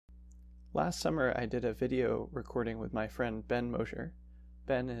Last summer, I did a video recording with my friend Ben Mosher.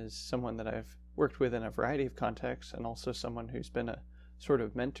 Ben is someone that I've worked with in a variety of contexts and also someone who's been a sort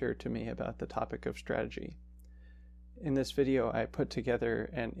of mentor to me about the topic of strategy. In this video, I put together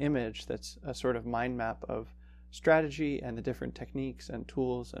an image that's a sort of mind map of strategy and the different techniques and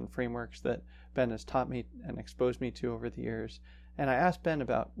tools and frameworks that Ben has taught me and exposed me to over the years. And I asked Ben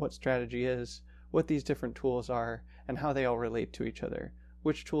about what strategy is, what these different tools are, and how they all relate to each other.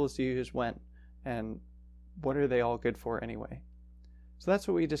 Which tools do you use when, and what are they all good for anyway? So that's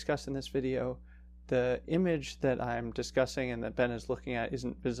what we discussed in this video. The image that I'm discussing and that Ben is looking at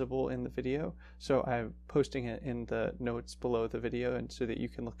isn't visible in the video, so I'm posting it in the notes below the video and so that you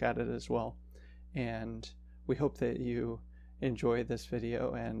can look at it as well. And we hope that you enjoy this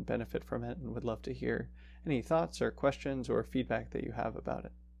video and benefit from it, and would love to hear any thoughts or questions or feedback that you have about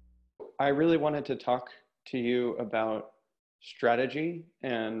it. I really wanted to talk to you about strategy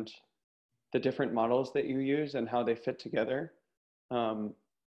and the different models that you use and how they fit together.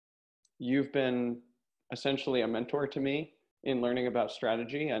 You've been essentially a mentor to me in learning about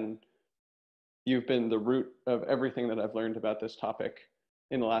strategy, and you've been the root of everything that I've learned about this topic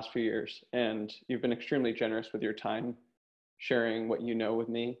in the last few years. And you've been extremely generous with your time, sharing what you know with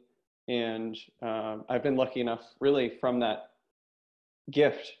me. And I've been lucky enough, really, from that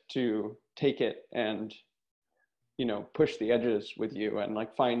gift to take it and push the edges with you and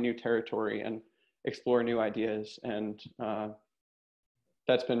like find new territory and explore new ideas. And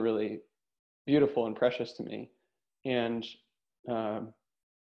that's been really beautiful and precious to me. And I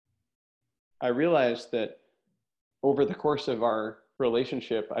realized that over the course of our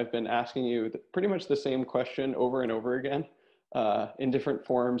relationship, I've been asking you pretty much the same question over and over again in different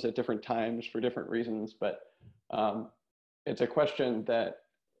forms at different times for different reasons. But it's a question that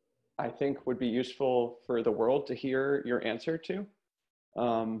I think would be useful for the world to hear your answer to.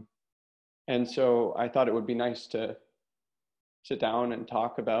 And so I thought it would be nice to sit down and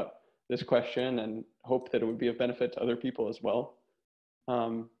talk about this question and hope that it would be of benefit to other people as well.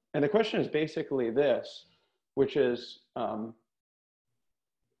 And the question is basically this, which is, and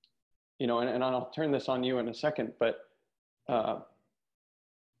I'll turn this on you in a second, but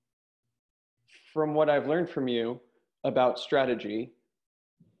from what I've learned from you about strategy,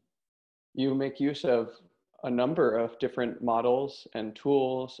 you make use of a number of different models and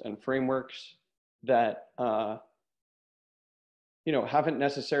tools and frameworks that haven't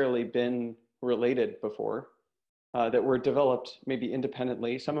necessarily been related before, that were developed maybe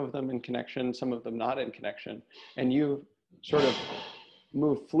independently, some of them in connection, some of them not in connection. And you sort of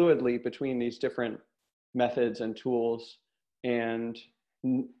move fluidly between these different methods and tools and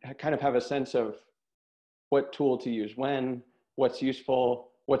kind of have a sense of what tool to use when, what's useful,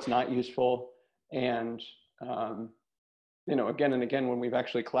 what's not useful. And, again and again, when we've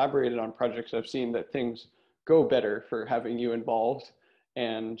actually collaborated on projects, I've seen that things go better for having you involved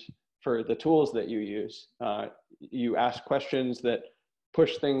and for the tools that you use. You ask questions that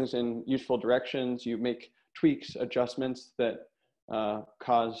push things in useful directions. You make tweaks, adjustments that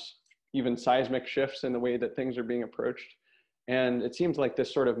cause even seismic shifts in the way that things are being approached. And it seems like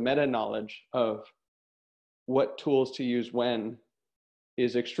this sort of meta knowledge of what tools to use when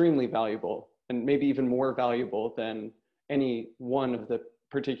is extremely valuable, and maybe even more valuable than any one of the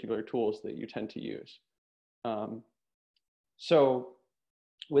particular tools that you tend to use. So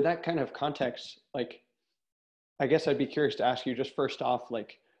with that kind of context, I guess I'd be curious to ask you just first off,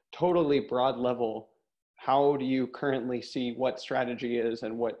 totally broad level, how do you currently see what strategy is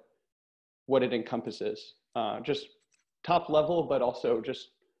and what it encompasses? Just top level, but also just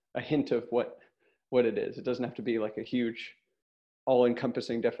a hint of what it is. It doesn't have to be like a huge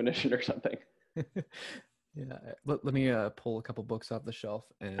all-encompassing definition or something. Yeah, let me pull a couple books off the shelf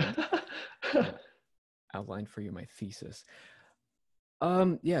and outline for you my thesis.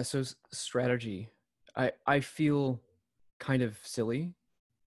 So strategy. I feel kind of silly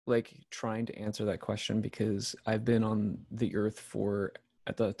trying to answer that question because I've been on the earth for,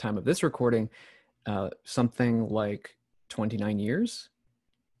 at the time of this recording, something like 29 years.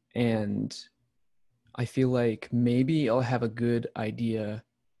 And I feel like maybe I'll have a good idea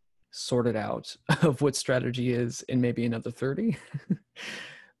sorted out of what strategy is in maybe another 30.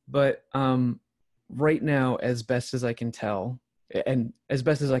 But right now, as best as I can tell, and as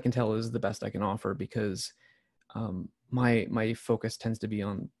best as I can tell is the best I can offer, because my focus tends to be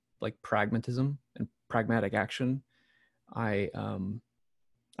on pragmatism and pragmatic action. I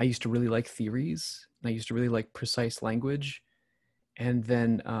used to really like theories, and I used to really like precise language. And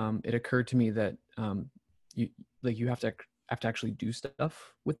then it occurred to me that you have to actually do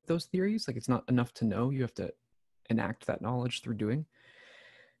stuff with those theories. It's not enough to know; you have to enact that knowledge through doing.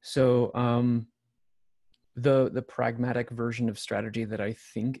 So the pragmatic version of strategy that I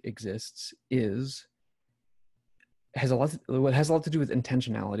think exists has a lot to do with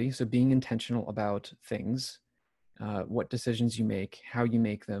intentionality. So being intentional about things, what decisions you make, how you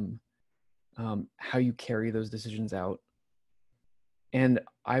make them, how you carry those decisions out. And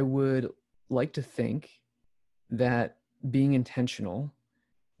I would like to think that being intentional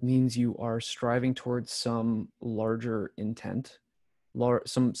means you are striving towards some larger intent,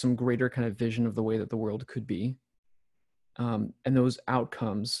 some greater kind of vision of the way that the world could be, and those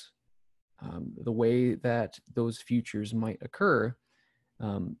outcomes, the way that those futures might occur,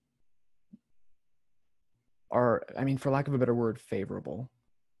 are, I mean, for lack of a better word, favorable.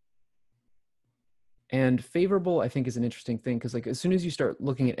 And favorable, I think, is an interesting thing, because like as soon as you start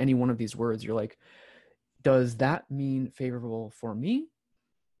looking at any one of these words, you're like, does that mean favorable for me?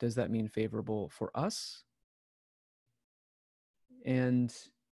 Does that mean favorable for us? And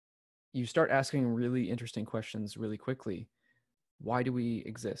you start asking really interesting questions really quickly. Why do we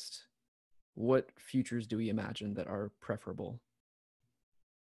exist? What futures do we imagine that are preferable?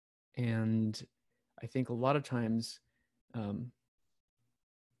 And I think a lot of times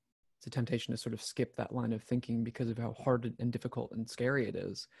it's a temptation to sort of skip that line of thinking because of how hard and difficult and scary it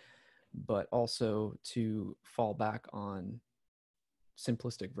is, but also to fall back on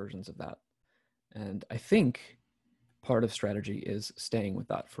simplistic versions of that. And I think part of strategy is staying with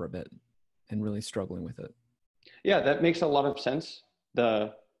that for a bit and really struggling with it. Yeah, that makes a lot of sense.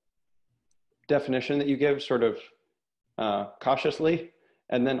 The definition that you give sort of cautiously,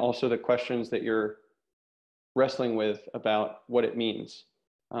 and then also the questions that you're wrestling with about what it means.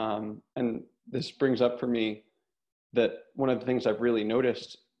 And this brings up for me that one of the things I've really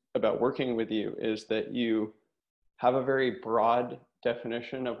noticed about working with you is that you have a very broad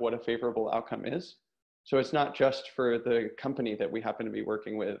definition of what a favorable outcome is. So it's not just for the company that we happen to be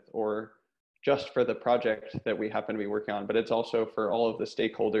working with or just for the project that we happen to be working on, but it's also for all of the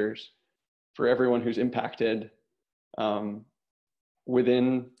stakeholders, for everyone who's impacted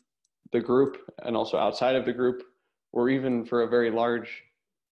within the group and also outside of the group, or even for a very large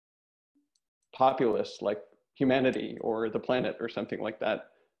populace like humanity or the planet or something like that.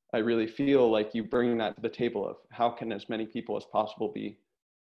 I really feel like you bring that to the table of how can as many people as possible be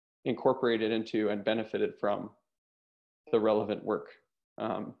incorporated into and benefited from the relevant work.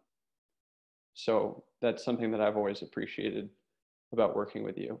 So that's something that I've always appreciated about working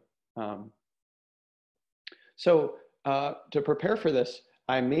with you. So to prepare for this,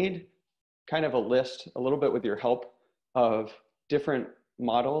 I made kind of a list, a little bit with your help, of different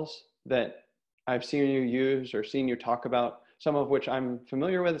models that I've seen you use or seen you talk about, some of which I'm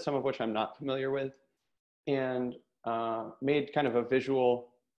familiar with, some of which I'm not familiar with, and made kind of a visual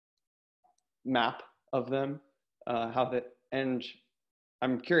map of them, and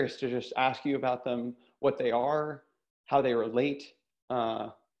I'm curious to just ask you about them, what they are, how they relate,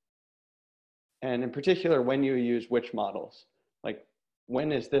 and in particular, when you use which models. Like,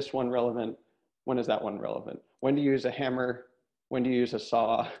 when is this one relevant? When is that one relevant? When do you use a hammer? When do you use a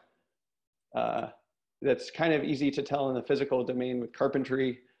saw? That's kind of easy to tell in the physical domain with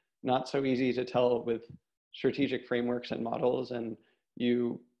carpentry, not so easy to tell with strategic frameworks and models, and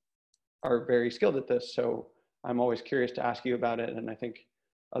you are very skilled at this, so I'm always curious to ask you about it, and I think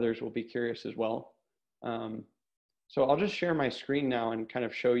others will be curious as well. So I'll just share my screen now and kind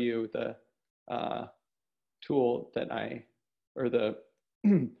of show you the tool that or the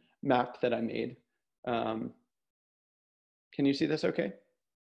map that I made. Can you see this okay?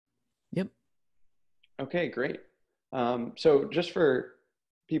 Yep. Okay, great. So just for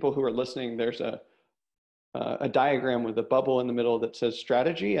people who are listening, there's a diagram with a bubble in the middle that says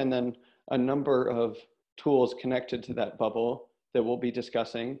strategy, and then a number of tools connected to that bubble that we'll be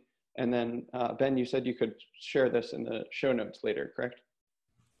discussing. And then Ben, you said you could share this in the show notes later, correct?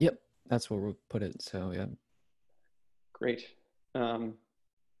 Yep, that's where we'll put it. So yeah. Great.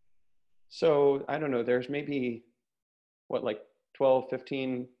 So I don't know, there's maybe what, like 12,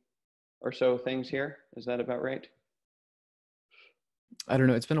 15 or so things here. Is that about right? I don't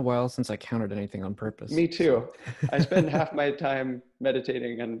know. It's been a while since I counted anything on purpose. Me too. I spend half my time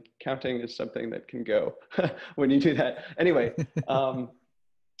meditating, and counting is something that can go when you do that. Anyway,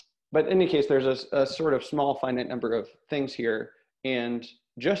 but in any case, there's a sort of small finite number of things here. And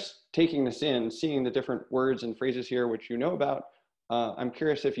just taking this in, seeing the different words and phrases here, which you know about, I'm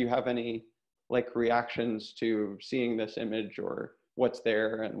curious if you have any like reactions to seeing this image, or what's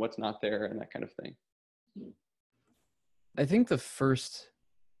there and what's not there and that kind of thing. I think the first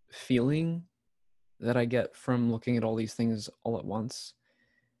feeling that I get from looking at all these things all at once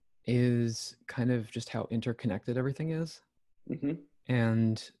is kind of just how interconnected everything is. Mm-hmm.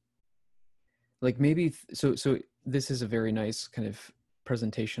 And like maybe so this is a very nice kind of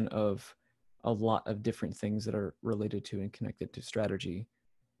presentation of a lot of different things that are related to and connected to strategy.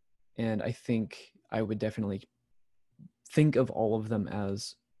 And I think I would definitely think of all of them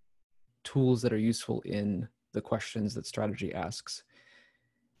as tools that are useful in the questions that strategy asks.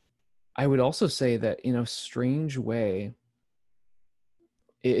 I would also say that in a strange way,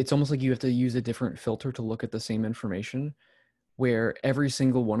 it's almost like you have to use a different filter to look at the same information, where every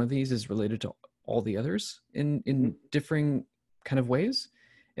single one of these is related to all the others in differing kind of ways.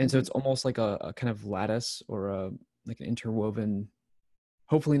 And so Mm-hmm. it's almost like a kind of lattice or a like an interwoven,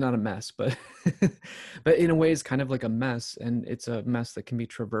 hopefully not a mess, but but in a way it's kind of like a mess, and it's a mess that can be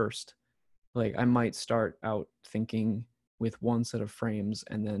traversed. Like I might start out thinking with one set of frames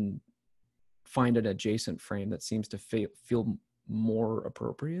and then find an adjacent frame that seems to feel more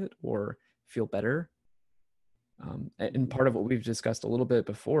appropriate or feel better. And part of what we've discussed a little bit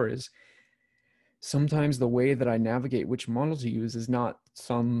before is sometimes the way that I navigate which model to use is not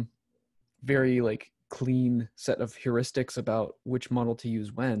some very like clean set of heuristics about which model to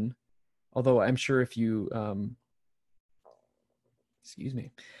use when. Although I'm sure if you, excuse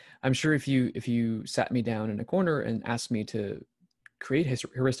me, I'm sure if you sat me down in a corner and asked me to create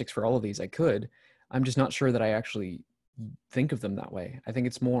heuristics for all of these, I could. I'm just not sure that I actually think of them that way. I think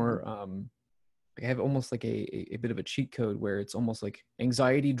it's more I have almost like a bit of a cheat code where it's almost like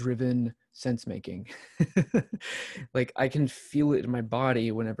anxiety driven sense making. Like I can feel it in my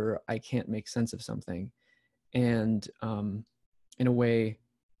body whenever I can't make sense of something. And in a way,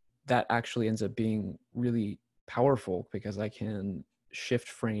 that actually ends up being really powerful because I can shift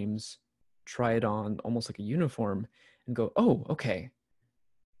frames, try it on almost like a uniform, and go, oh, okay,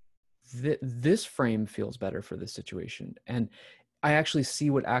 this frame feels better for this situation. And I actually see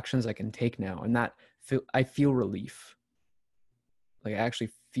what actions I can take now, and that I feel relief. Like I actually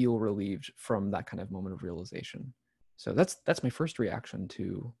feel relieved from that kind of moment of realization. So that's my first reaction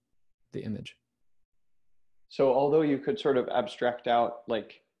to the image. So although you could sort of abstract out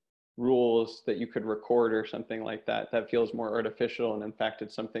like rules that you could record or something like that, that feels more artificial. And in fact,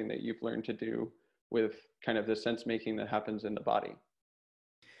 it's something that you've learned to do with kind of the sense making that happens in the body.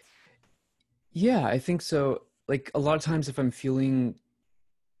 Yeah, I think so. Like a lot of times if I'm feeling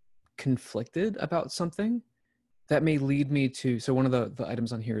conflicted about something, that may lead me to, so one of the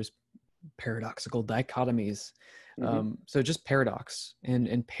items on here is paradoxical dichotomies. Mm-hmm. So just paradox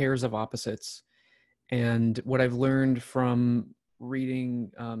and pairs of opposites. And what I've learned from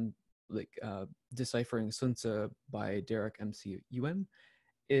reading Deciphering Sun Tzu by Derek MC Yuen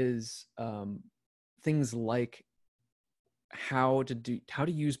is things like how to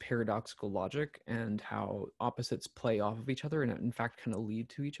use paradoxical logic and how opposites play off of each other and in fact kind of lead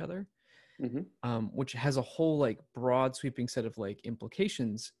to each other, Mm-hmm. which has a whole like broad sweeping set of like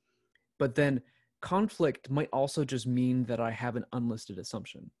implications. But then conflict might also just mean that I have an unlisted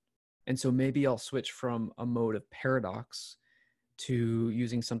assumption. And so maybe I'll switch from a mode of paradox to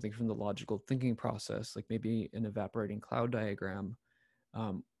using something from the logical thinking process, like maybe an evaporating cloud diagram,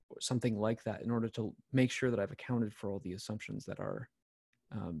 or something like that, in order to make sure that I've accounted for all the assumptions that are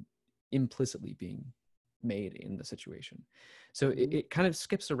um, implicitly being made in the situation. So Mm-hmm. it kind of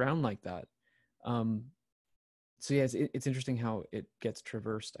skips around like that. Um, so yeah, it's interesting how it gets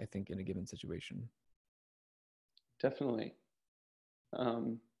traversed, I think, in a given situation. Definitely.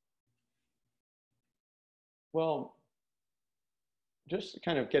 Um, well, just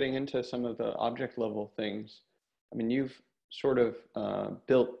kind of getting into some of the object level things. I mean, you've sort of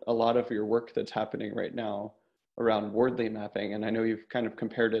built a lot of your work that's happening right now around Wardley mapping, and I know you've kind of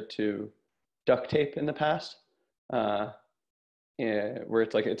compared it to duct tape in the past, uh, where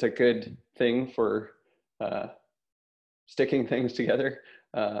it's like it's a good thing for uh, sticking things together.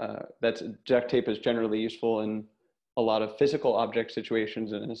 That's duct tape is generally useful in a lot of physical object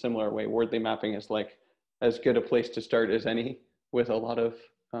situations, and in a similar way, Wordly mapping is like as good a place to start as any with a lot of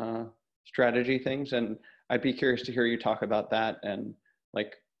uh, strategy things. And I'd be curious to hear you talk about that and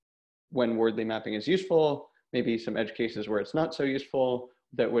like when Wordly mapping is useful, maybe some edge cases where it's not so useful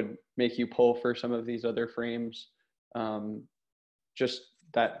that would make you pull for some of these other frames. Um, just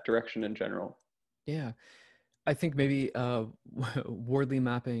that direction in general. Yeah. I think maybe Wardley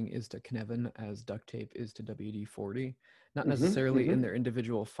mapping is to Cynefin as duct tape is to WD-40, not Mm-hmm, necessarily mm-hmm. in their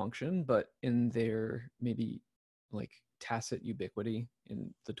individual function, but in their maybe like tacit ubiquity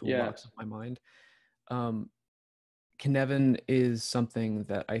in the toolbox Yes. of my mind. Um, Cynefin is something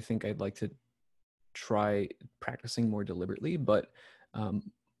that I think I'd like to try practicing more deliberately, but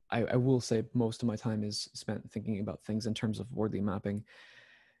um, I will say most of my time is spent thinking about things in terms of Wardley mapping.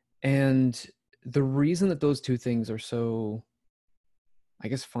 And the reason that those two things are so I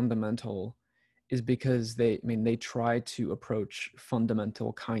guess, fundamental is because they try to approach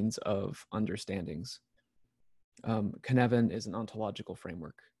fundamental kinds of understandings. Cynefin is an ontological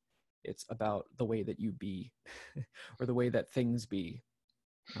framework. It's about the way that you be, or the way that things be.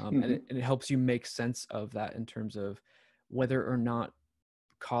 And it helps you make sense of that in terms of whether or not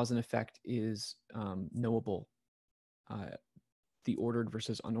cause and effect is knowable, the ordered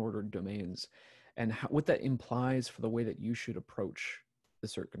versus unordered domains, and what that implies for the way that you should approach the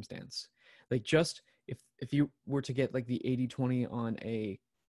circumstance. Like, just if you were to get like the 80-20 on a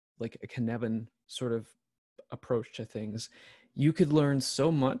Cynefin sort of approach to things, you could learn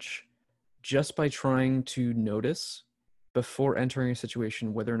so much just by trying to notice before entering a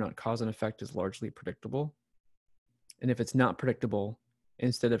situation whether or not cause and effect is largely predictable. And if it's not predictable,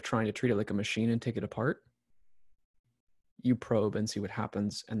 instead of trying to treat it like a machine and take it apart, you probe and see what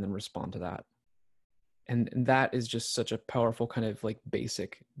happens and then respond to that. And that is just such a powerful kind of like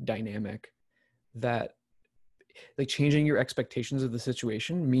basic dynamic, that like changing your expectations of the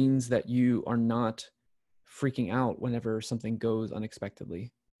situation means that you are not freaking out whenever something goes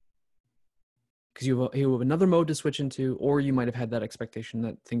unexpectedly, because you have another mode to switch into, or you might have had that expectation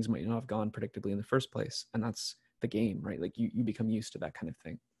that things might not have gone predictably in the first place, and that's the game, right? Like you become used to that kind of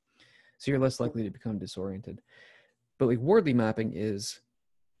thing, so you're less likely to become disoriented. But like Wordley mapping is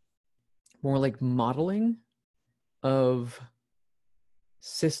more like modeling of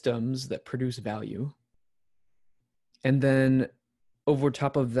systems that produce value, and then over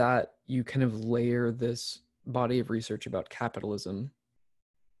top of that you kind of layer this body of research about capitalism,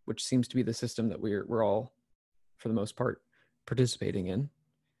 which seems to be the system that we're all, for the most part, participating in.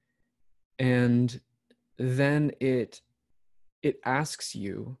 And then it asks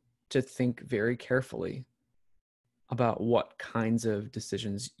you to think very carefully about what kinds of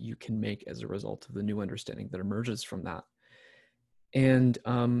decisions you can make as a result of the new understanding that emerges from that. And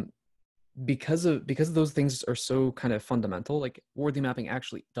because of those things are so kind of fundamental, like Wordley mapping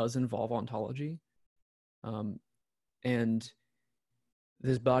actually does involve ontology. And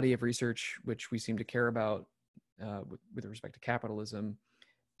this body of research, which we seem to care about with respect to capitalism,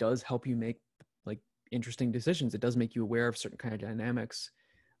 does help you make like interesting decisions. It does make you aware of certain kind of dynamics,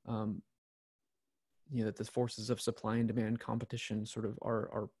 that the forces of supply and demand competition sort of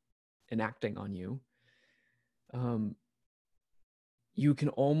are enacting on you. You can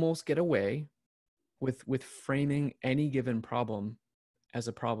almost get away with framing any given problem as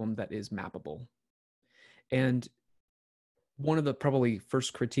a problem that is mappable. And one of the probably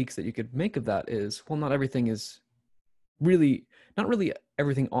first critiques that you could make of that is, well, not everything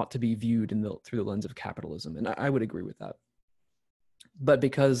everything ought to be viewed through the lens of capitalism. And I would agree with that. But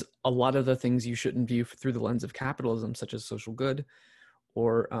because a lot of the things you shouldn't view through the lens of capitalism, such as social good,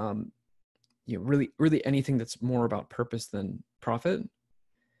 or really anything that's more about purpose than profit,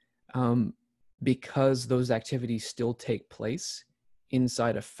 because those activities still take place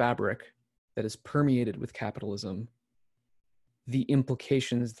inside a fabric that is permeated with capitalism, the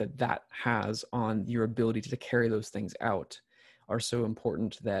implications that has on your ability to carry those things out are so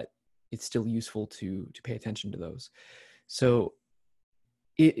important that it's still useful to pay attention to those. So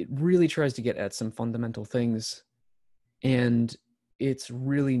it really tries to get at some fundamental things, and it's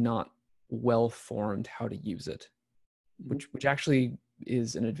really not well formed how to use it, which actually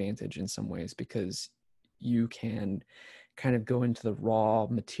is an advantage in some ways, because you can kind of go into the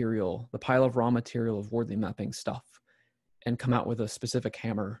pile of raw material of Wordley mapping stuff and come out with a specific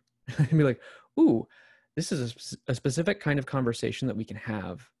hammer and be like, ooh, this is a specific kind of conversation that we can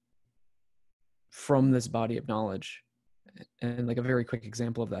have from this body of knowledge. And like a very quick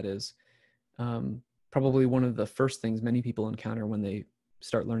example of that is probably one of the first things many people encounter when they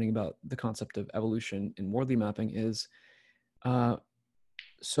start learning about the concept of evolution in Wordley mapping is,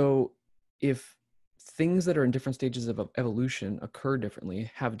 so if things that are in different stages of evolution occur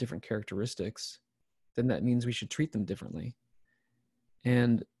differently, have different characteristics, then that means we should treat them differently.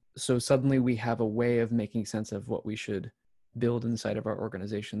 And so suddenly we have a way of making sense of what we should build inside of our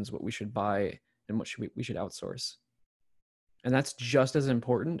organizations, what we should buy, and what we should outsource. And that's just as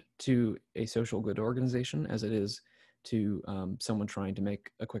important to a social good organization as it is to someone trying to make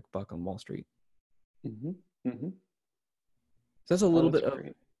a quick buck on Wall Street. Mm-hmm. Mm-hmm. So that's a little bit of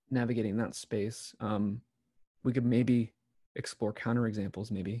navigating that space. We could maybe explore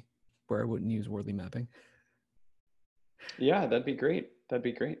counterexamples, maybe, where I wouldn't use Wordley mapping. Yeah, that'd be great.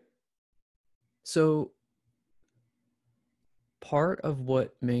 So part of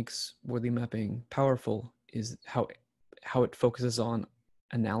what makes Wordley mapping powerful is how it focuses on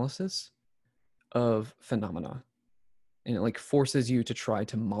analysis of phenomena, and it like forces you to try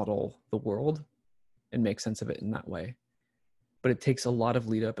to model the world and make sense of it in that way. but it takes a lot of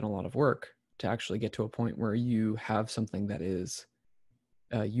lead up and a lot of work to actually get to a point where you have something that is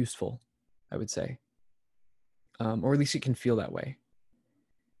useful, I would say, or at least it can feel that way.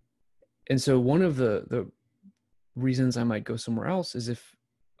 And so one of the reasons I might go somewhere else is if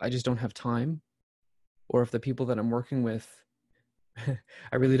I just don't have time, or if the people that I'm working with,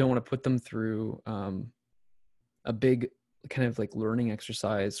 I really don't want to put them through a big kind of like learning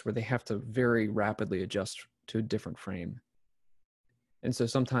exercise where they have to very rapidly adjust to a different frame. And so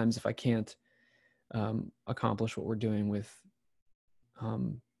sometimes if I can't accomplish what we're doing with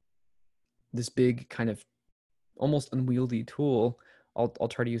this big kind of almost unwieldy tool, I'll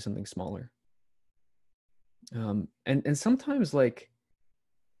try to use something smaller. And sometimes, like,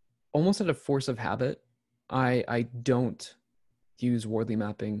 almost out of force of habit, I don't use Wardley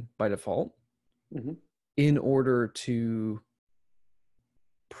mapping by default in order to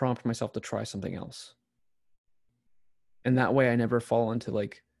prompt myself to try something else. And that way I never fall into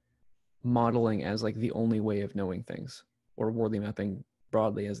like modeling as like the only way of knowing things, or Wardley mapping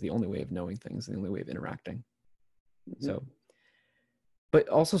broadly as the only way of knowing things, the only way of interacting. So, but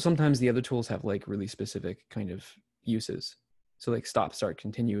also sometimes the other tools have like really specific kind of uses. So like stop, start,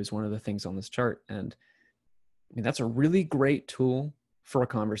 continue is one of the things on this chart. And I mean, that's a really great tool for a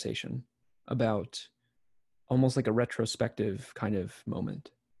conversation about almost like a retrospective kind of moment.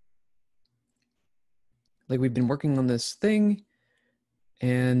 Like, we've been working on this thing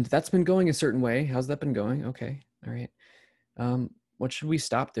and that's been going a certain way. How's that been going? Okay. All right. What should we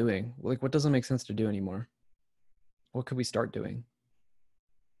stop doing? Like, what doesn't make sense to do anymore? What could we start doing?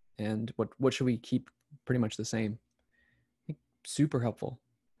 And what should we keep pretty much the same? Super helpful.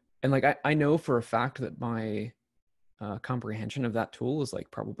 And like, I know for a fact that my comprehension of that tool is like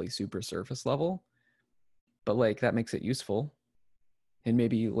probably super surface level, but like that makes it useful. And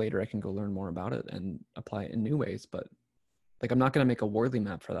maybe later I can go learn more about it and apply it in new ways. But like, I'm not going to make a Wardley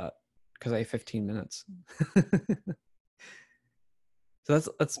map for that because I have 15 minutes. So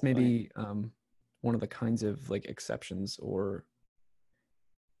that's maybe one of the kinds of like exceptions, or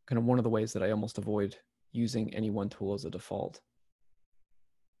kind of one of the ways that I almost avoid using any one tool as a default.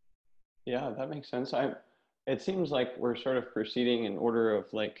 Yeah, that makes sense. It seems like we're sort of proceeding in order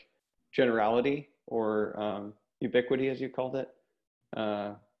of like generality or ubiquity, as you called it.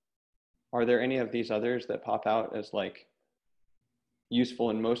 Are there any of these others that pop out as like useful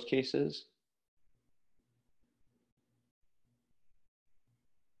in most cases?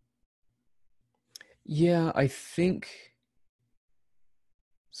 Yeah, I think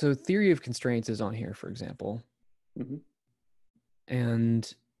so. Theory of constraints is on here, for example.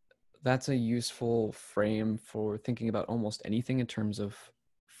 And that's a useful frame for thinking about almost anything in terms of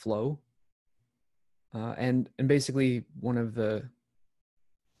flow. And basically one of the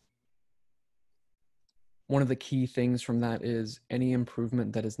key things from that is any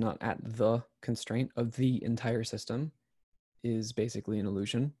improvement that is not at the constraint of the entire system is basically an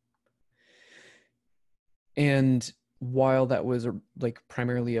illusion. And while that was like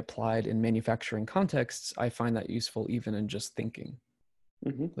primarily applied in manufacturing contexts, I find that useful even in just thinking.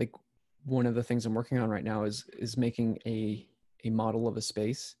 Like, one of the things I'm working on right now is making a model of a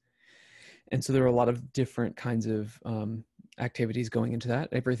space. And so there are a lot of different kinds of activities going into that,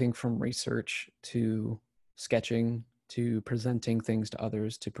 everything from research to sketching to presenting things to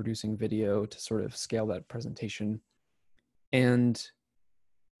others to producing video to sort of scale that presentation. And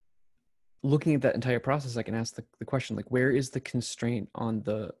looking at that entire process, I can ask the question, like, where is the constraint on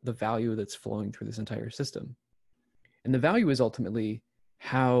the value that's flowing through this entire system? And the value is ultimately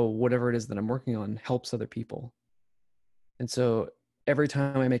how whatever it is that I'm working on helps other people. And so every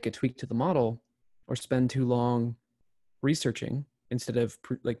time I make a tweak to the model or spend too long researching instead of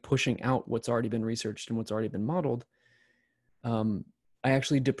like pushing out what's already been researched and what's already been modeled, I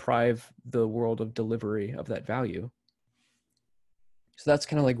actually deprive the world of delivery of that value. So that's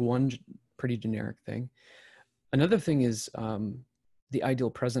kind of like one pretty generic thing. Another thing is the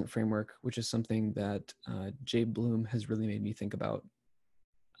ideal present framework, which is something that Jay Bloom has really made me think about.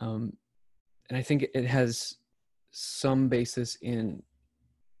 And I think it has some basis in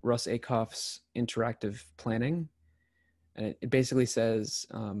Russ Akoff's interactive planning. And it basically says,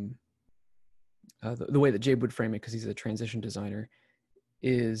 the way that Jay would frame it, because he's a transition designer,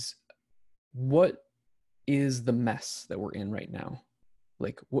 is what is the mess that we're in right now?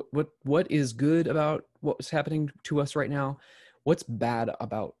 Like, what is good about what's happening to us right now? What's bad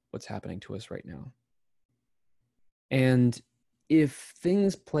about what's happening to us right now? And if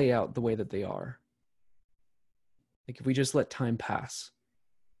things play out the way that they are, like if we just let time pass,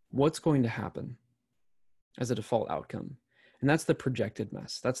 what's going to happen as a default outcome? And that's the projected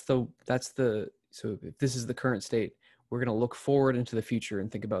mess. So if this is the current state, we're going to look forward into the future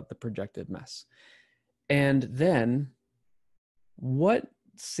and think about the projected mess. And then what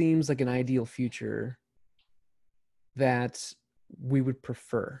seems like an ideal future that we would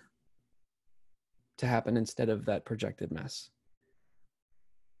prefer to happen instead of that projected mess?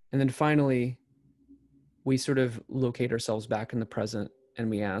 And then finally, we sort of locate ourselves back in the present and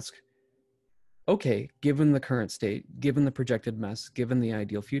we ask, okay, given the current state, given the projected mess, given the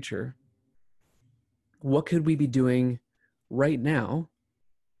ideal future, what could we be doing right now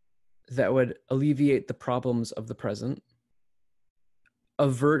that would alleviate the problems of the present,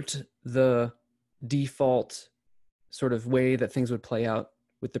 avert the default sort of way that things would play out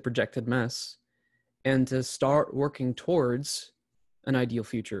with the projected mess, and to start working towards an ideal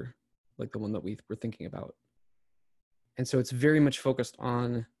future like the one that we were thinking about? And so it's very much focused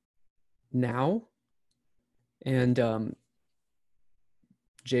on now. And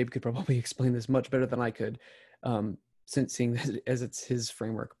Jabe could probably explain this much better than I could, since seeing this as it's his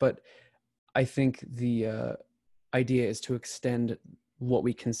framework. But I think the idea is to extend what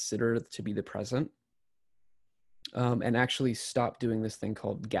we consider to be the present, and actually stop doing this thing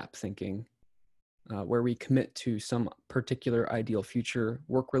called gap thinking, where we commit to some particular ideal future,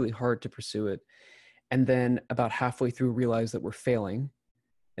 work really hard to pursue it, and then about halfway through realize that we're failing,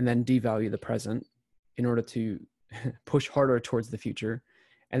 and then devalue the present in order to push harder towards the future.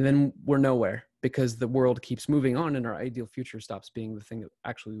 And then we're nowhere because the world keeps moving on and our ideal future stops being the thing that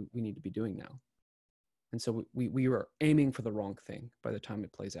actually we need to be doing now. And so we are aiming for the wrong thing by the time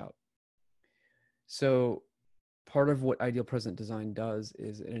it plays out. So part of what ideal present design does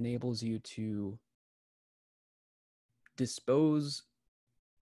is it enables you to dispose,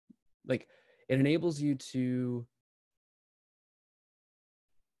 like it enables you to,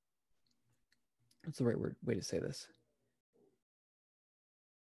 what's the right way to say this?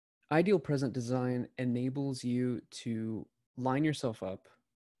 Ideal present design enables you to line yourself up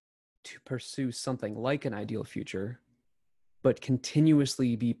to pursue something like an ideal future, but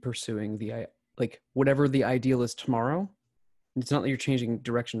continuously be pursuing the, like whatever the ideal is tomorrow. It's not that you're changing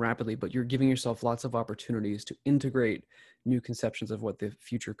direction rapidly, but you're giving yourself lots of opportunities to integrate new conceptions of what the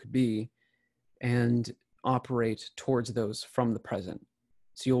future could be and operate towards those from the present.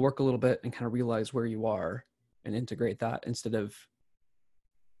 So you'll work a little bit and kind of realize where you are and integrate that instead of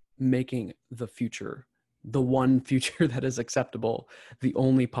making the future the one future that is acceptable, the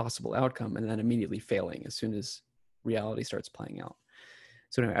only possible outcome, and then immediately failing as soon as reality starts playing out.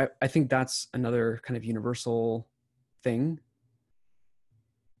 So anyway, I think that's another kind of universal thing.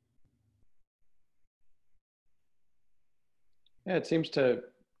 Yeah, it seems to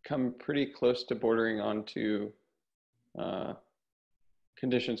come pretty close to bordering onto uh,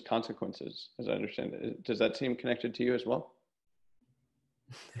 conditions consequences, as I understand it. Does that seem connected to you as well?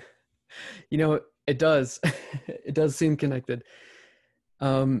 You know, it does. It does seem connected.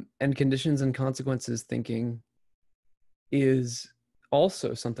 And conditions and consequences thinking is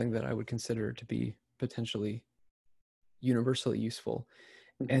also something that I would consider to be potentially universally useful.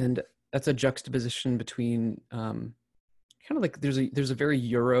 Mm-hmm. And that's a juxtaposition between kind of like there's a very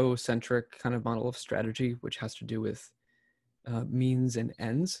Eurocentric kind of model of strategy, which has to do with means and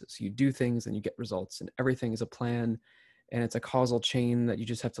ends. So you do things and you get results, and everything is a plan, and it's a causal chain that you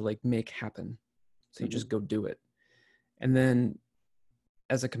just have to like make happen. So you Mm-hmm. just go do it. And then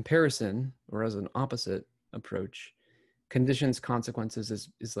as a comparison or as an opposite approach, conditions consequences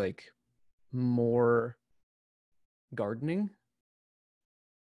is like more gardening.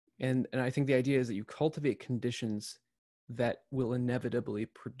 And I think the idea is that you cultivate conditions that will inevitably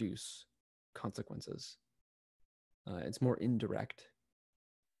produce consequences. It's more indirect.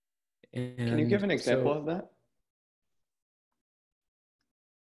 Can you give And an example so, of that?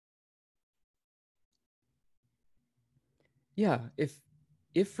 yeah,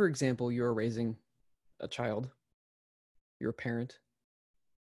 if for example you're raising a child, you're a parent,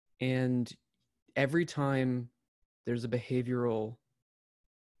 and every time there's a behavioral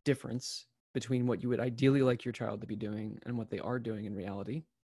difference between what you would ideally like your child to be doing and what they are doing in reality,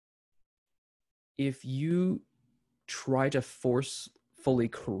 if you try to forcefully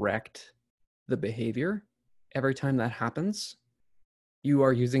correct the behavior every time that happens, you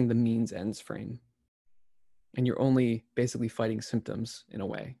are using the means ends frame, and you're only basically fighting symptoms in a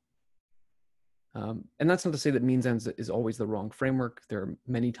way. And that's not to say that means ends is always the wrong framework. There are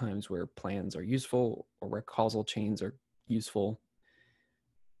many times where plans are useful or where causal chains are useful.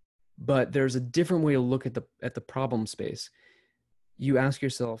 But there's a different way to look at the problem space. You ask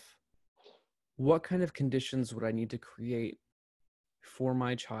yourself, what kind of conditions would I need to create for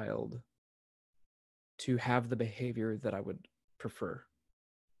my child to have the behavior that I would prefer?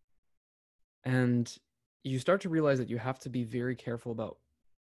 And you start to realize that you have to be very careful about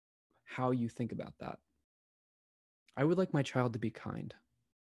how you think about that. I would like my child to be kind.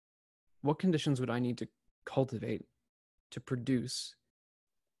 What conditions would I need to cultivate to produce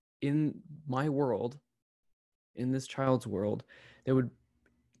in my world, in this child's world, that would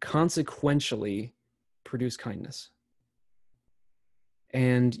consequentially produce kindness?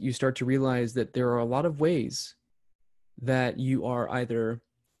 And you start to realize that there are a lot of ways that you are either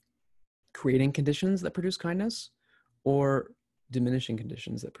creating conditions that produce kindness or diminishing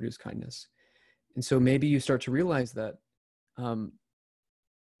conditions that produce kindness. And so maybe you start to realize that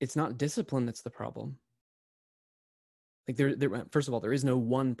it's not discipline that's the problem. Like first of all, there is no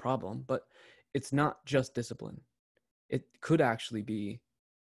one problem, but it's not just discipline. It could actually be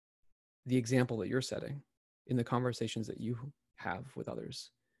the example that you're setting in the conversations that you have with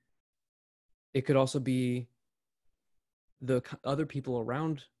others. It could also be the other people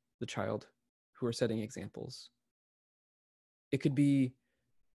around the child who are setting examples. It could be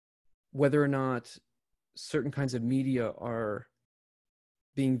whether or not certain kinds of media are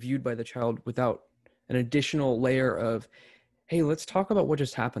being viewed by the child without an additional layer of, hey, let's talk about what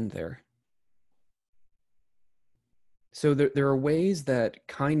just happened there. So there are ways that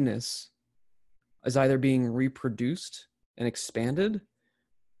kindness is either being reproduced and expanded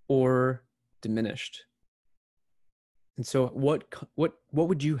or diminished. And so what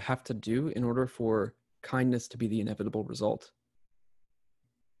would you have to do in order for kindness to be the inevitable result?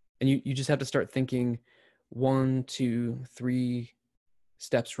 And you just have to start thinking 1, 2, 3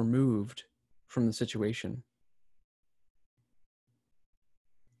 steps removed from the situation.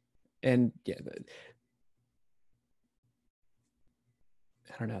 And yeah,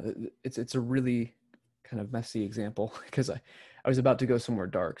 I don't know. It's a really kind of messy example because I was about to go somewhere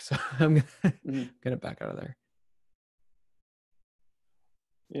dark, so I'm gonna back out of there.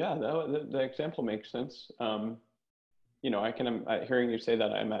 Yeah, the example makes sense. Hearing you say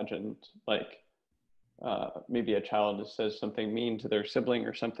that, I imagined like maybe a child says something mean to their sibling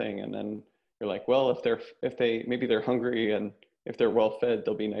or something, and then you're like, well, if they're hungry and if they're well fed,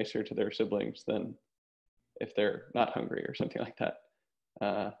 they'll be nicer to their siblings than if they're not hungry or something like that.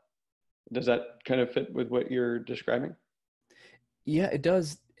 Does that kind of fit with what you're describing? Yeah, it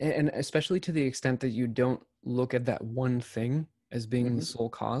does. And especially to the extent that you don't look at that one thing as being the sole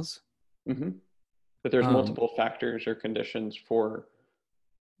cause. Mm-hmm. But there's multiple factors or conditions for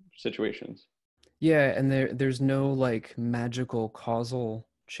situations. Yeah, and there's no like magical causal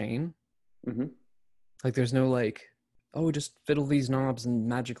chain. Mm-hmm. Like there's no like, oh, just fiddle these knobs and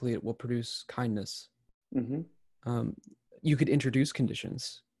magically it will produce kindness. Mm-hmm. You could introduce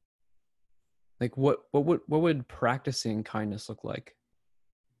conditions. Like what would practicing kindness look like?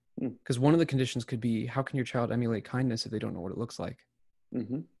 Because one of the conditions could be, how can your child emulate kindness if they don't know what it looks like?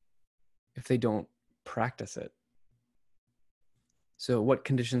 Mm-hmm. If they don't practice it. So what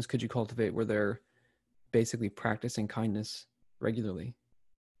conditions could you cultivate where they're basically practicing kindness regularly?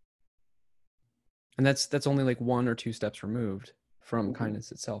 And that's only like 1 or 2 steps removed from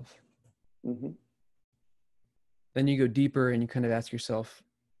kindness itself. Mm-hmm. Then you go deeper and you kind of ask yourself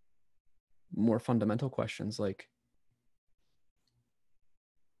more fundamental questions like,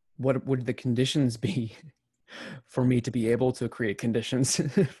 what would the conditions be for me to be able to create conditions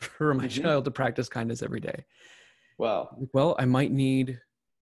for my child to practice kindness every day? Wow. Well, I might need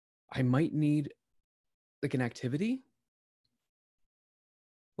like an activity.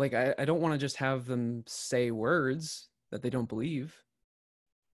 Like I don't want to just have them say words that they don't believe.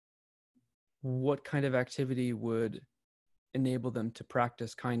 What kind of activity would enable them to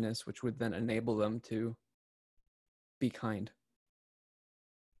practice kindness, which would then enable them to be kind?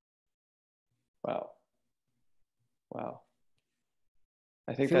 Wow.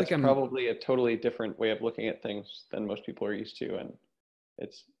 I think that's probably a totally different way of looking at things than most people are used to. And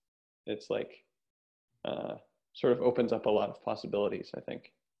it's like sort of opens up a lot of possibilities, I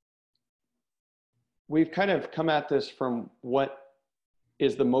think. We've kind of come at this from what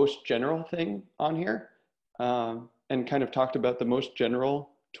is the most general thing on here, and kind of talked about the most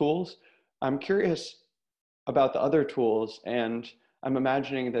general tools. I'm curious about the other tools, and I'm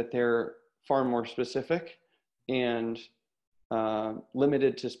imagining that they're far more specific and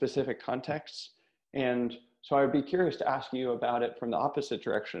limited to specific contexts. And so I would be curious to ask you about it from the opposite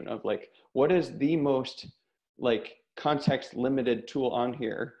direction of like, what is the most like context limited tool on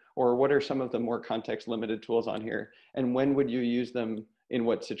here? Or what are some of the more context limited tools on here? And when would you use them in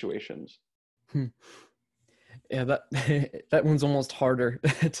what situations? Yeah, that that one's almost harder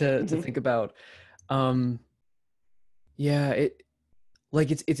to think about. Yeah,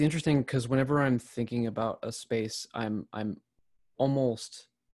 it's interesting because whenever I'm thinking about a space, I'm almost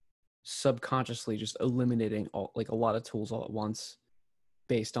subconsciously just eliminating all, like a lot of tools all at once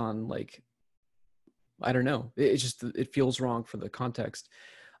based on like, I don't know, it's just, it feels wrong for the context.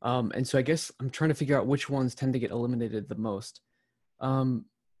 And so I guess I'm trying to figure out which ones tend to get eliminated the most. Um,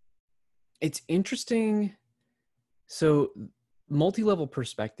 it's interesting. So multi-level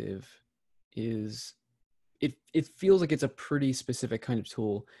perspective is, it feels like it's a pretty specific kind of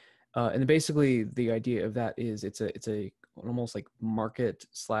tool. And basically the idea of that is it's a almost like market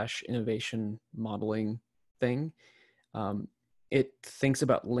 / innovation modeling thing. It thinks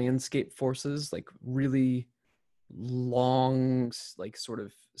about landscape forces, like really long, like sort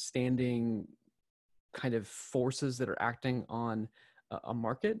of standing kind of forces that are acting on a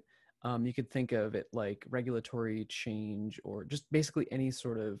market. You could think of it like regulatory change, or just basically any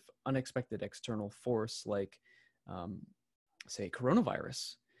sort of unexpected external force, like say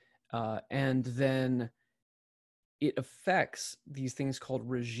coronavirus. And then it affects these things called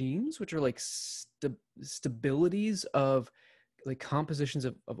regimes, which are like stabilities of like compositions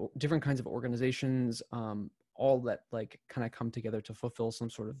of different kinds of organizations, all that like kind of come together to fulfill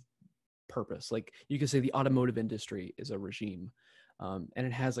some sort of purpose. Like you could say the automotive industry is a regime, and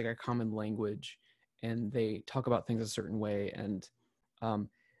it has like a common language, and they talk about things a certain way, and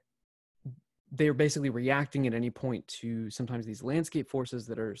they're basically reacting at any point to sometimes these landscape forces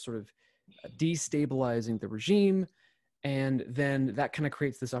that are sort of destabilizing the regime. And then that kind of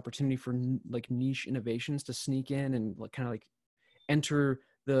creates this opportunity for like niche innovations to sneak in and like kind of like enter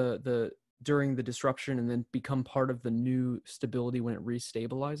the during the disruption, and then become part of the new stability when it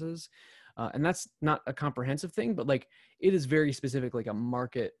restabilizes. And that's not a comprehensive thing, but like it is very specific, like a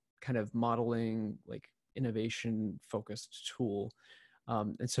market kind of modeling, like innovation focused tool.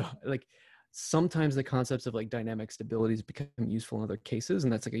 And so like sometimes the concepts of like dynamic stabilities become useful in other cases,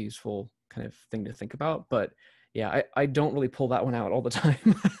 and that's like a useful kind of thing to think about. But yeah, I don't really pull that one out all the time.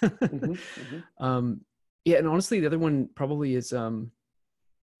 Mm-hmm, mm-hmm. Yeah, and honestly, the other one probably is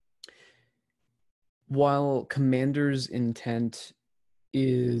while commander's intent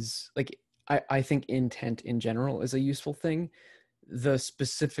is like, I think intent in general is a useful thing. The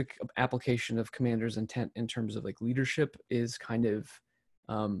specific application of commander's intent in terms of like leadership is kind of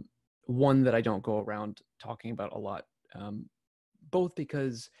one that I don't go around talking about a lot, both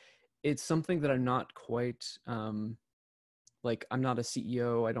because it's something that I'm not quite like, I'm not a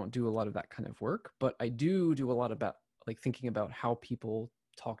CEO. I don't do a lot of that kind of work, but I do a lot about like thinking about how people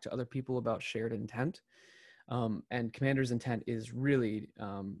talk to other people about shared intent. And commander's intent is really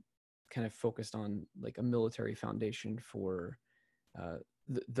kind of focused on like a military foundation for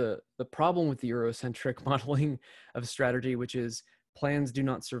the problem with the Eurocentric modeling of strategy, which is plans do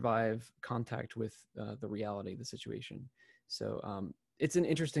not survive contact with the reality of the situation. So it's an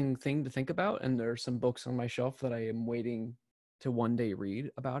interesting thing to think about, and there are some books on my shelf that I am waiting to one day read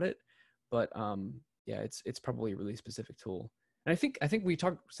about it. But yeah, it's probably a really specific tool. And I think we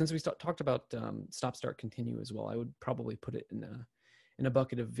talked, since we talked about stop, start, continue as well, I would probably put it in a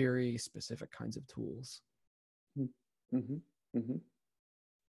bucket of very specific kinds of tools. Mm-hmm, mm-hmm.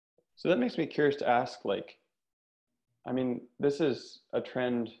 So that makes me curious to ask, like, I mean, this is a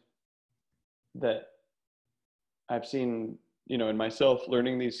trend that I've seen, you know, in myself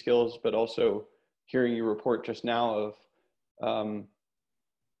learning these skills, but also hearing you report just now of um,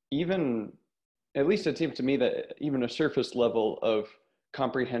 even, at least it seems to me that even a surface level of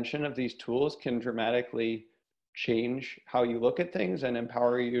comprehension of these tools can dramatically change how you look at things and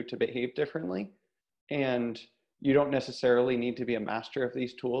empower you to behave differently. And you don't necessarily need to be a master of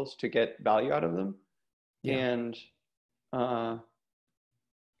these tools to get value out of them. Yeah. And uh,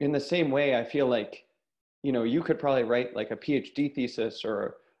 in the same way, I feel like, you know, you could probably write like a PhD thesis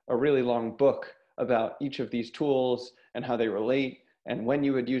or a really long book about each of these tools and how they relate and when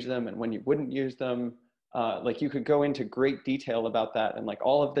you would use them and when you wouldn't use them. Like you could go into great detail about that and like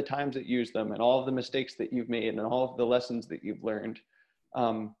all of the times that you use them and all of the mistakes that you've made and all of the lessons that you've learned.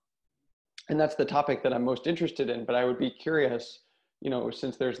 And that's the topic that I'm most interested in. But I would be curious, you know,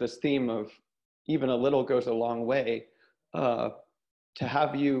 since there's this theme of even a little goes a long way, to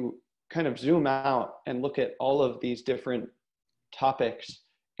have you kind of zoom out and look at all of these different topics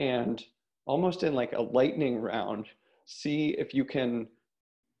and almost in like a lightning round, see if you can,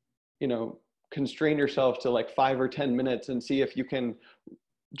 you know, constrain yourself to like 5 or 10 minutes and see if you can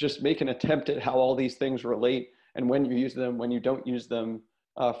just make an attempt at how all these things relate and when you use them, when you don't use them,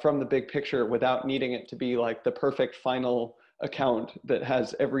 from the big picture without needing it to be like the perfect final account that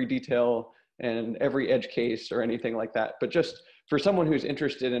has every detail and every edge case or anything like that. But just for someone who's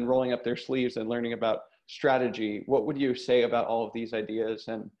interested in rolling up their sleeves and learning about strategy, what would you say about all of these ideas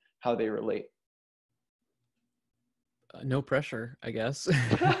and how they relate? No pressure, I guess.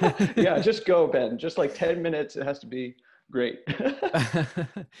 Yeah, just go, Ben. Just like 10 minutes. It has to be great.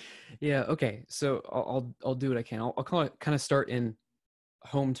 Yeah. Okay. So I'll do what I can. I'll kind of start in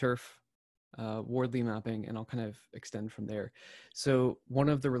home turf, Wardley mapping, and I'll kind of extend from there. So one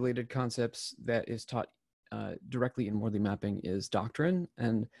of the related concepts that is taught directly in Wardley mapping is doctrine,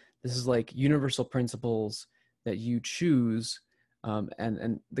 and this is like universal principles that you choose.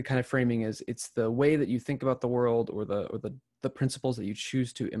 And the kind of framing is it's the way that you think about the world, or the principles that you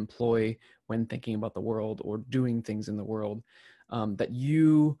choose to employ when thinking about the world or doing things in the world, that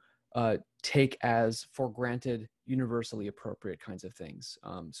you take as for granted universally appropriate kinds of things.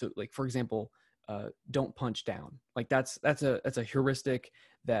 So like, for example, don't punch down. Like that's a heuristic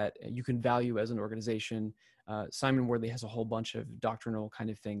that you can value as an organization. Simon Wardley has a whole bunch of doctrinal kind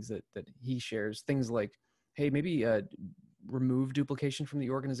of things that he shares. Things like, hey, maybe remove duplication from the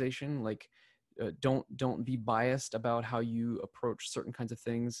organization. Like, don't be biased about how you approach certain kinds of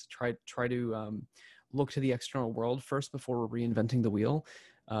things. Try to look to the external world first before reinventing the wheel.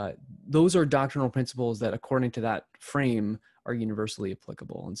 Those are doctrinal principles that, according to that frame, are universally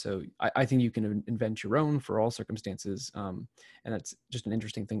applicable. And so I think you can invent your own for all circumstances. And that's just an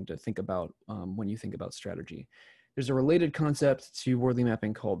interesting thing to think about when you think about strategy. There's a related concept to Wardley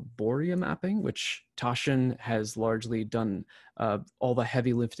mapping called Boria mapping, which Taschen has largely done all the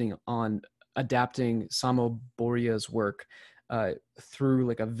heavy lifting on adapting Samo Boria's work through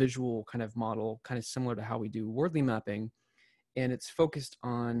like a visual kind of model, kind of similar to how we do Wardley mapping. And it's focused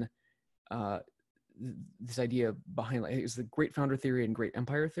on this idea behind, like, it's the great founder theory and great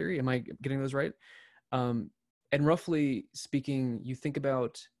empire theory. Am I getting those right? And roughly speaking, you think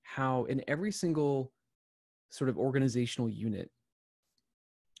about how in every single sort of organizational unit,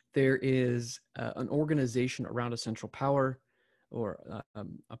 there is an organization around a central power, or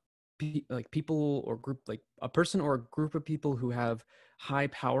like people or group, like a person or a group of people who have high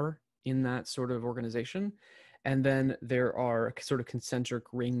power in that sort of organization. And then there are sort of concentric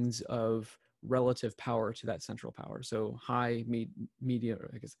rings of relative power to that central power. So high, medium,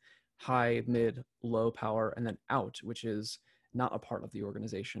 I guess high, mid, low power, and then out, which is not a part of the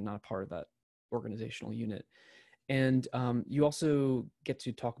organization, not a part of that organizational unit. And you also get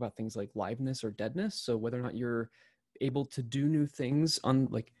to talk about things like liveness or deadness. So whether or not you're able to do new things on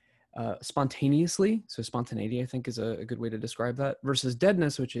like spontaneously. So spontaneity, I think, is a good way to describe that, versus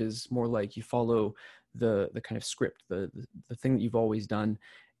deadness, which is more like you follow the kind of script, the thing that you've always done.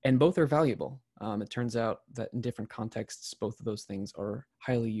 And both are valuable. It turns out that in different contexts, both of those things are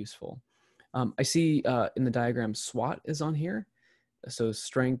highly useful. I see in the diagram SWOT is on here. So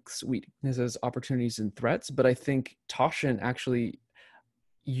strengths, weaknesses, opportunities, and threats. But I think Taschen, actually,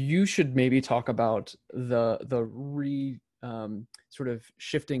 you should maybe talk about the sort of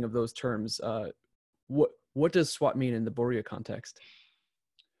shifting of those terms. What does SWOT mean in the Boria context?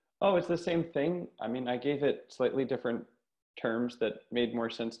 Oh, it's the same thing. I mean, I gave it slightly different terms that made more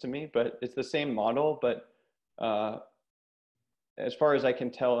sense to me, but it's the same model. But uh, as far as I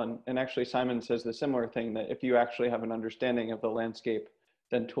can tell, and actually Simon says the similar thing, that if you actually have an understanding of the landscape,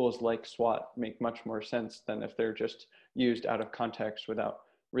 then tools like SWOT make much more sense than if they're just used out of context without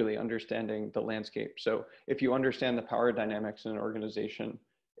really understanding the landscape. So if you understand the power dynamics in an organization,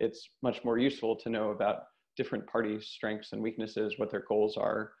 it's much more useful to know about different parties' strengths and weaknesses, what their goals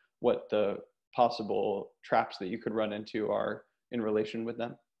are, what the possible traps that you could run into are in relation with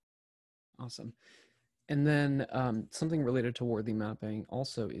them. Awesome. And then something related to Wardley mapping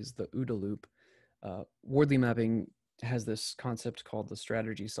also is the OODA loop. Wardley mapping has this concept called the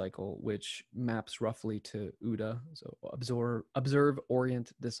strategy cycle, which maps roughly to OODA. So observe,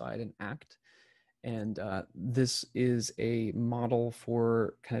 orient, decide, and act. And this is a model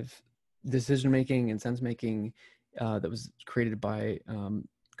for kind of decision making and sense making that was created by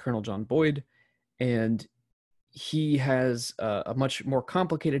Colonel John Boyd. And he has a much more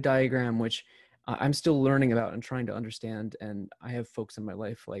complicated diagram, which I'm still learning about and trying to understand. And I have folks in my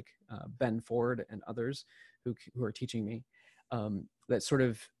life like Ben Ford and others who are teaching me that sort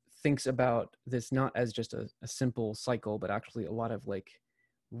of thinks about this not as just a simple cycle, but actually a lot of like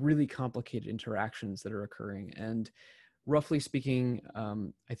really complicated interactions that are occurring. And roughly speaking,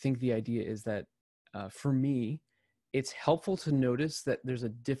 I think the idea is that for me, it's helpful to notice that there's a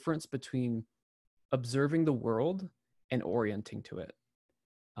difference between observing the world and orienting to it.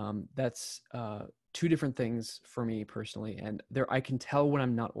 That's two different things for me personally. And there, I can tell when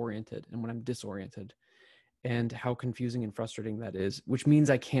I'm not oriented and when I'm disoriented, and how confusing and frustrating that is, which means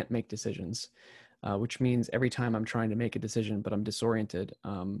I can't make decisions, which means every time I'm trying to make a decision, but I'm disoriented,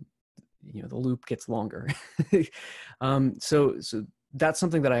 the loop gets longer. So that's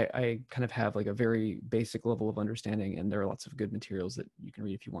something that I kind of have like a very basic level of understanding, and there are lots of good materials that you can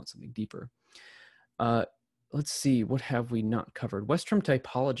read if you want something deeper. Uh, let's see, what have we not covered? Westrum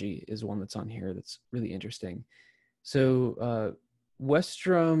typology is one that's on here that's really interesting. So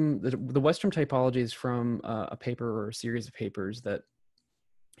Westrum, the Westrum typology is from a paper or a series of papers that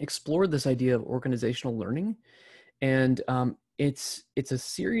explored this idea of organizational learning. And it's a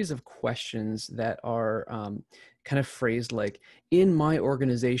series of questions that are kind of phrased like, in my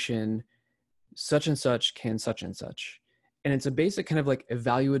organization, such and such can such and such. And it's a basic kind of like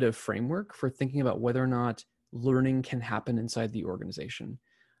evaluative framework for thinking about whether or not learning can happen inside the organization.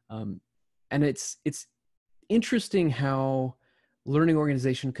 And it's interesting how learning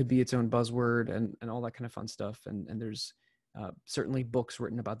organization could be its own buzzword and all that kind of fun stuff. And there's certainly books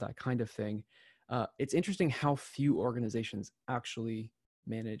written about that kind of thing. It's interesting how few organizations actually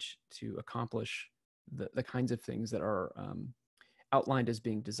manage to accomplish the kinds of things that are outlined as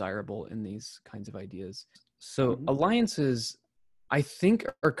being desirable in these kinds of ideas. So alliances, I think,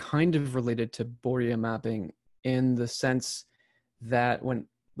 are kind of related to Boria mapping in the sense that when,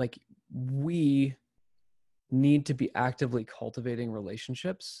 like, we need to be actively cultivating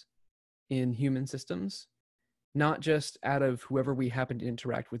relationships in human systems, not just out of whoever we happen to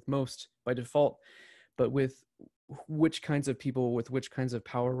interact with most by default, but with which kinds of people, with which kinds of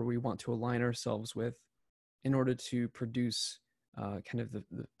power we want to align ourselves with in order to produce kind of the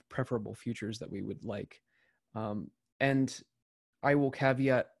preferable futures that we would like. And I will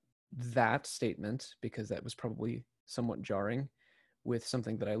caveat that statement, because that was probably somewhat jarring, with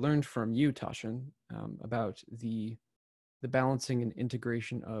something that I learned from you, Tasshin, about the balancing and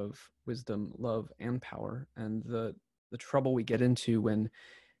integration of wisdom, love, and power, and the trouble we get into when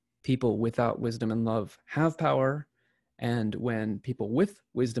people without wisdom and love have power, and when people with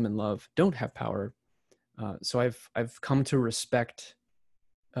wisdom and love don't have power. So I've come to respect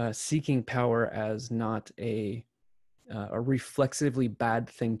seeking power as not a reflexively bad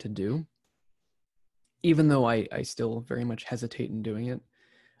thing to do, even though I still very much hesitate in doing it.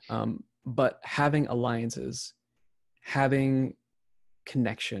 But having alliances, having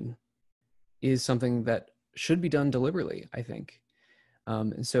connection is something that should be done deliberately, I think.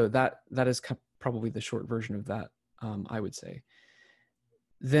 And so that is probably the short version of that, I would say.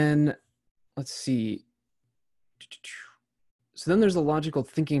 Then let's see. So then there's a logical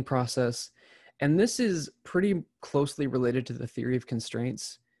thinking process, and this is pretty closely related to the theory of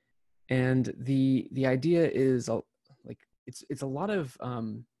constraints. And the idea is like it's a lot of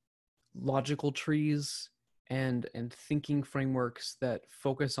logical trees and thinking frameworks that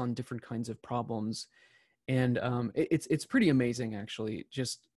focus on different kinds of problems, and it's pretty amazing, actually,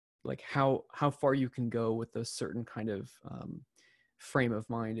 just like how far you can go with a certain kind of frame of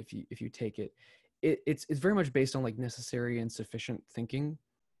mind if you take it. It's very much based on like necessary and sufficient thinking,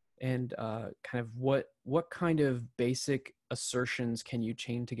 and kind of what kind of basic assertions can you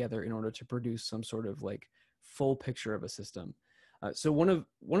chain together in order to produce some sort of like full picture of a system. So one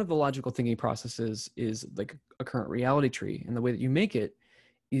of the logical thinking processes is like a current reality tree, and the way that you make it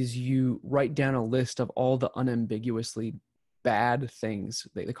is you write down a list of all the unambiguously bad things.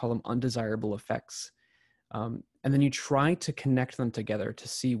 They call them undesirable effects, and then you try to connect them together to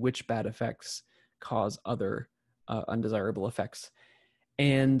see which bad effects cause other undesirable effects.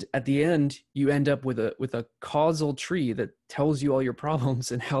 And at the end, you end up with a causal tree that tells you all your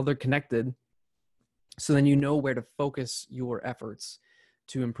problems and how they're connected. So then you know where to focus your efforts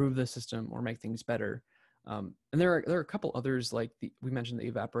to improve the system or make things better. And there are a couple others, like we mentioned the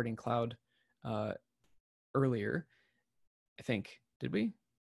evaporating cloud earlier. I think, did we?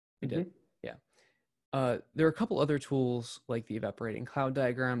 We did. Yeah. There are a couple other tools like the evaporating cloud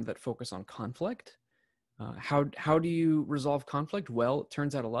diagram that focus on conflict. How do you resolve conflict? Well, it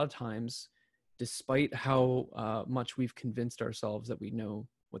turns out a lot of times, despite how much we've convinced ourselves that we know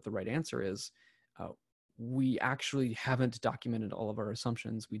what the right answer is, we actually haven't documented all of our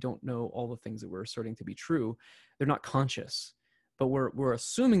assumptions. We don't know all the things that we're asserting to be true. They're not conscious, but we're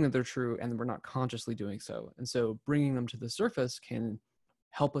assuming that they're true, and we're not consciously doing so. And so bringing them to the surface can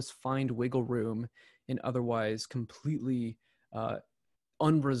help us find wiggle room in otherwise completely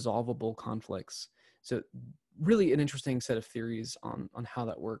unresolvable conflicts. So really an interesting set of theories on how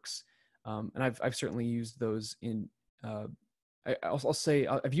that works. And I've certainly used those in, I'll say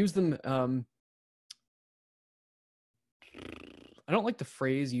I've used them. I don't like the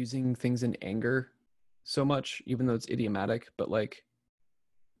phrase using things in anger so much, even though it's idiomatic, but like,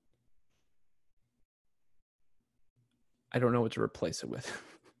 I don't know what to replace it with.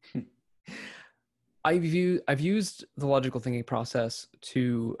 I've used the logical thinking process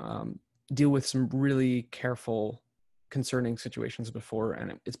to deal with some really careful concerning situations before,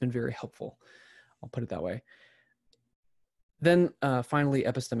 and it's been very helpful. I'll put it that way. Then finally,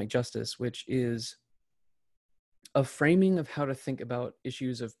 epistemic justice, which is a framing of how to think about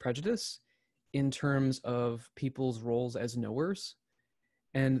issues of prejudice in terms of people's roles as knowers.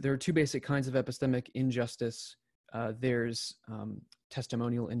 And there are two basic kinds of epistemic injustice. There's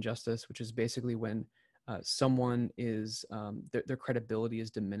testimonial injustice, which is basically when someone is, their credibility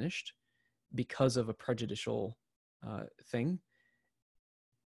is diminished because of a prejudicial thing,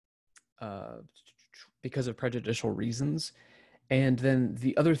 because of prejudicial reasons. And then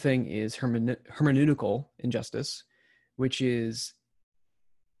the other thing is hermeneutical injustice, which is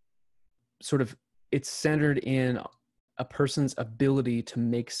sort of, it's centered in a person's ability to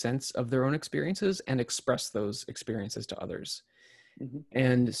make sense of their own experiences and express those experiences to others. Mm-hmm.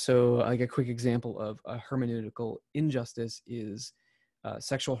 And so like a quick example of a hermeneutical injustice is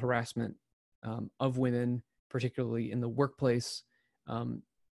sexual harassment of women, particularly in the workplace.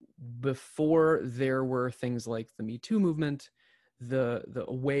 Before there were things like the Me Too movement, the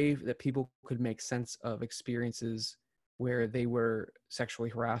way that people could make sense of experiences where they were sexually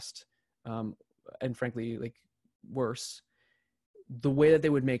harassed, and frankly, like worse, the way that they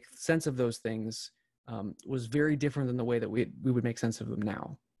would make sense of those things was very different than the way that we would make sense of them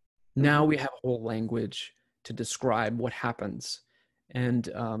now. Mm-hmm. Now we have a whole language to describe what happens. And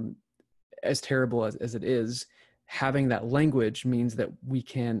as terrible as it is, having that language means that we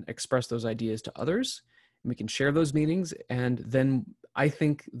can express those ideas to others, and we can share those meanings. And then I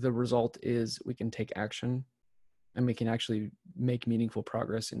think the result is we can take action and we can actually make meaningful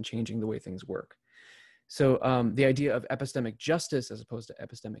progress in changing the way things work. So the idea of epistemic justice as opposed to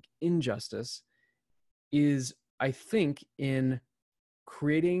epistemic injustice is, I think, in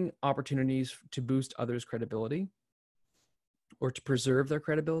creating opportunities to boost others' credibility or to preserve their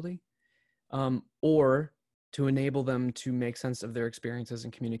credibility, or to enable them to make sense of their experiences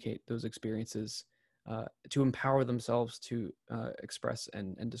and communicate those experiences, to empower themselves to express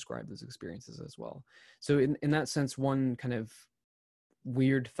and describe those experiences as well. So in that sense, one kind of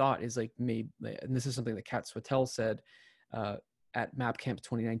weird thought is like, maybe, and this is something that Kat Swetell said at Map Camp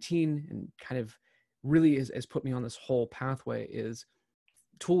 2019, and kind of really has put me on this whole pathway, is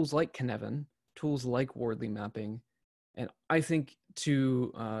tools like Cynefin, tools like Wardley mapping. And I think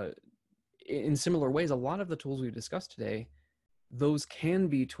in similar ways, a lot of the tools we've discussed today, those can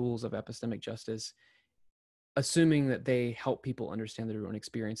be tools of epistemic justice, assuming that they help people understand their own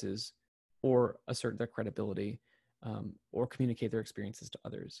experiences or assert their credibility, or communicate their experiences to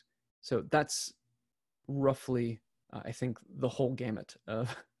others. So that's roughly, I think, the whole gamut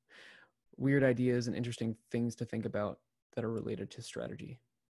of weird ideas and interesting things to think about that are related to strategy.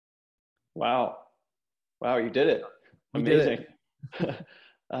 Wow, you did it. Amazing.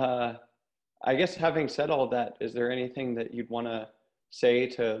 I guess having said all that, is there anything that you'd want to say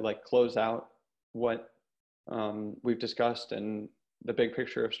to like close out what we've discussed and the big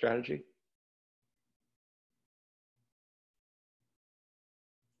picture of strategy?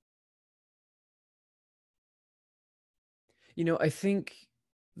 You know, I think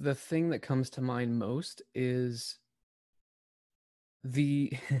the thing that comes to mind most is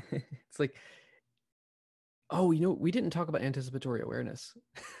it's like, oh, you know, we didn't talk about anticipatory awareness.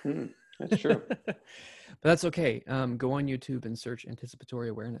 That's true. But that's okay. Go on YouTube and search anticipatory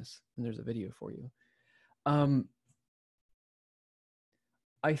awareness, and there's a video for you.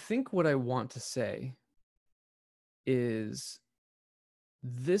 I think what I want to say is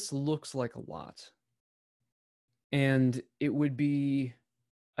this looks like a lot. And it would be,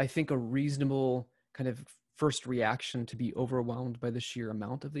 I think, a reasonable kind of first reaction to be overwhelmed by the sheer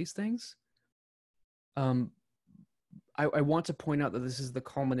amount of these things. I want to point out that this is the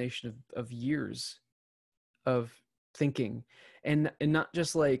culmination of years of thinking, and not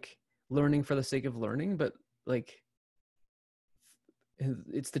just like learning for the sake of learning, but like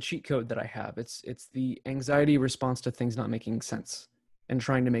it's the cheat code that I have. It's the anxiety response to things not making sense and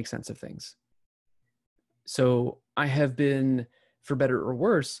trying to make sense of things. So I have been, for better or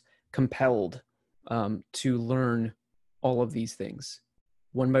worse, compelled to learn all of these things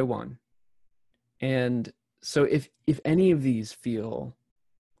one by one. And so if any of these feel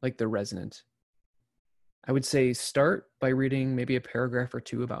like they're resonant, I would say start by reading maybe a paragraph or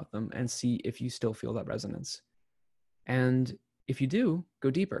two about them and see if you still feel that resonance. And if you do,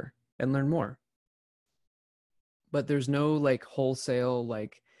 go deeper and learn more. But there's no like wholesale,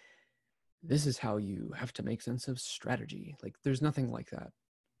 like, this is how you have to make sense of strategy. Like, there's nothing like that.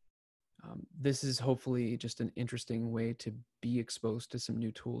 This is hopefully just an interesting way to be exposed to some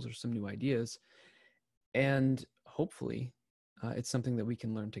new tools or some new ideas. And hopefully it's something that we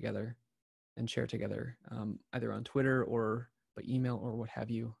can learn together and share together, either on Twitter or by email or what have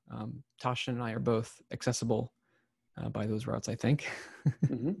you. Tasha and I are both accessible by those routes, I think.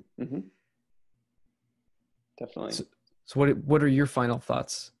 Mm-hmm. Mm-hmm. Definitely. So what are your final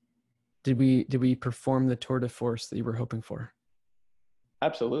thoughts? Did we perform the tour de force that you were hoping for?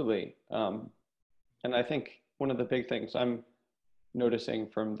 Absolutely. And I think one of the big things I'm noticing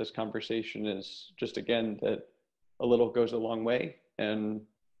from this conversation is just, again, that a little goes a long way. And,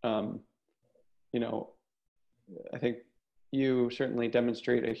 you know, I think you certainly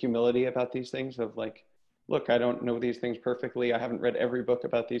demonstrate a humility about these things of like, look, I don't know these things perfectly. I haven't read every book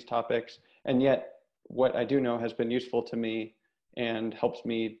about these topics. And yet what I do know has been useful to me and helps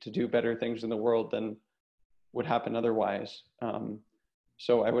me to do better things in the world than would happen otherwise.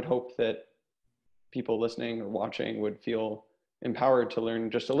 So I would hope that people listening or watching would feel empowered to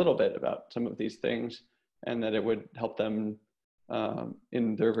learn just a little bit about some of these things, and that it would help them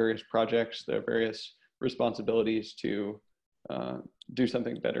in their various projects, their various responsibilities to do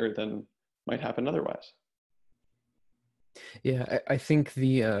something better than might happen otherwise. Yeah, I think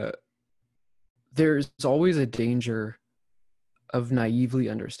there's always a danger of naively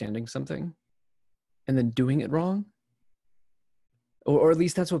understanding something and then doing it wrong, or at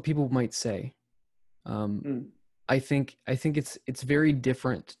least that's what people might say. Mm. I think it's very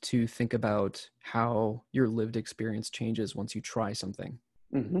different to think about how your lived experience changes once you try something.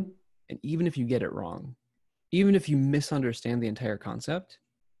 Mm-hmm. And even if you get it wrong, even if you misunderstand the entire concept,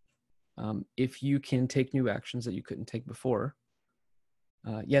 if you can take new actions that you couldn't take before,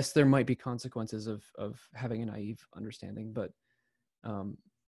 yes, there might be consequences of having a naive understanding, but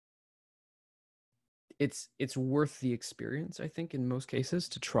it's worth the experience, I think, in most cases,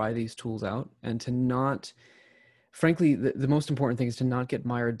 to try these tools out and to not, frankly, the most important thing is to not get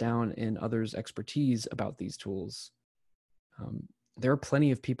mired down in others' expertise about these tools. There are plenty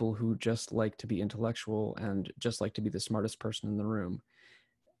of people who just like to be intellectual and just like to be the smartest person in the room,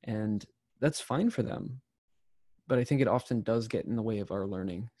 and that's fine for them. But I think it often does get in the way of our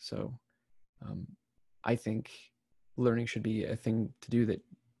learning. So I think learning should be a thing to do that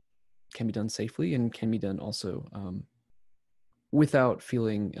can be done safely and can be done also without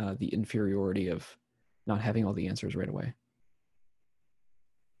feeling the inferiority of not having all the answers right away.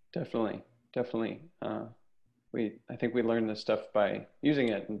 Definitely, definitely. I think we learn this stuff by using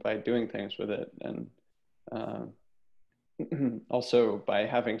it and by doing things with it, and uh, also by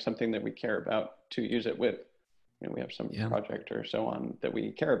having something that we care about to use it with. You know, we have some Yeah. project or so on that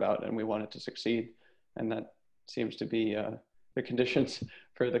we care about and we want it to succeed, and that seems to be the conditions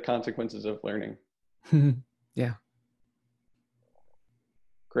for the consequences of learning. Yeah.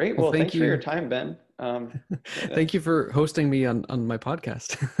 Great. Well, Well, thank thanks for your you. time, Ben. Thank you for hosting me on my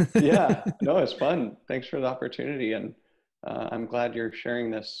podcast. Yeah, no, it's fun. Thanks for the opportunity, and I'm glad you're sharing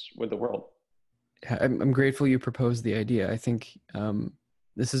this with the world. I'm grateful you proposed the idea. I think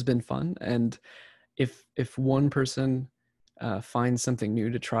this has been fun, and if one person finds something new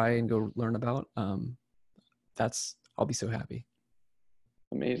to try and go learn about, I'll be so happy.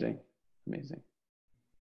 Amazing, amazing.